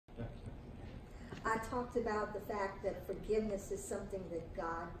talked about the fact that forgiveness is something that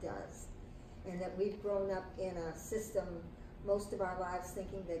God does, and that we've grown up in a system most of our lives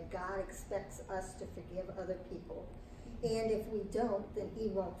thinking that God expects us to forgive other people, and if we don't, then he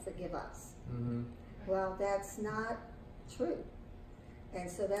won't forgive us. Mm-hmm. Well, that's not true. And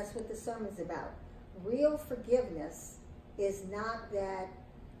so that's what the sermon's about. Real forgiveness is not that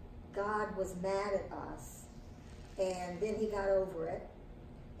God was mad at us and then he got over it,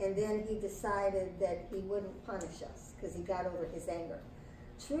 and then he decided that he wouldn't punish us because he got over his anger.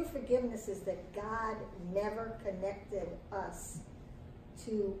 True forgiveness is that God never connected us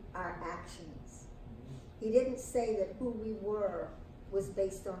to our actions. He didn't say that who we were was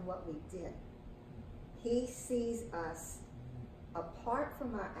based on what we did. He sees us apart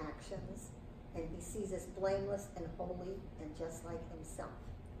from our actions, and he sees us blameless and holy and just like himself.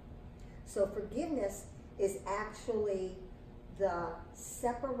 So forgiveness is actually the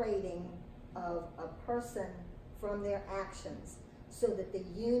separating of a person from their actions so that the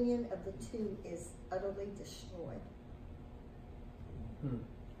union of the two is utterly destroyed.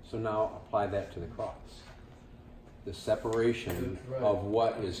 So now apply that to the cross. The separation of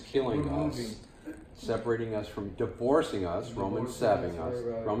what is killing us, separating us from, divorcing us, Romans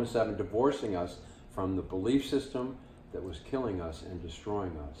 7, divorcing us from the belief system that was killing us and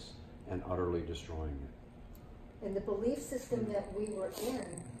destroying us and utterly destroying it. And the belief system that we were in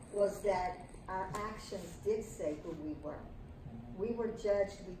was that our actions did say who we were. We were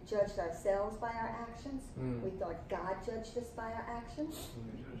judged, we judged ourselves by our actions. We thought God judged us by our actions.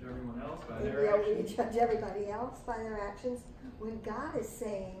 We judge everyone else by their actions. We judge everybody else by their actions. When God is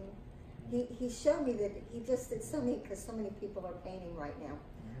saying, he showed me that he just did so neat, because so many people are painting right now.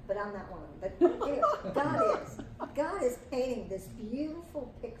 But I'm not one of them. But anyway, God is painting this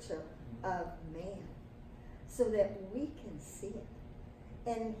beautiful picture of man so that we can see it.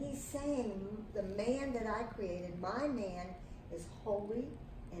 And he's saying, the man that I created, my man, is holy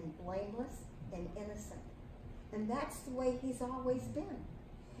and blameless and innocent. And that's the way he's always been.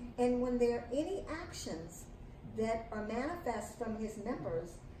 And when there are any actions that are manifest from his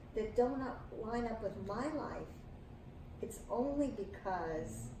members that don't line up with my life, it's only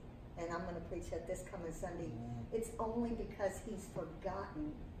because, and I'm going to preach at this coming Sunday, it's only because he's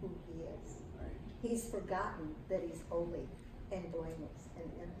forgotten who he is. Right. He's forgotten that he's holy and blameless and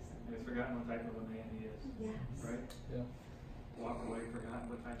innocent. And he's forgotten what type of a man he is. Yes. Right? Yeah. Walk away, forgotten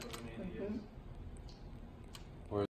what type of a man he is.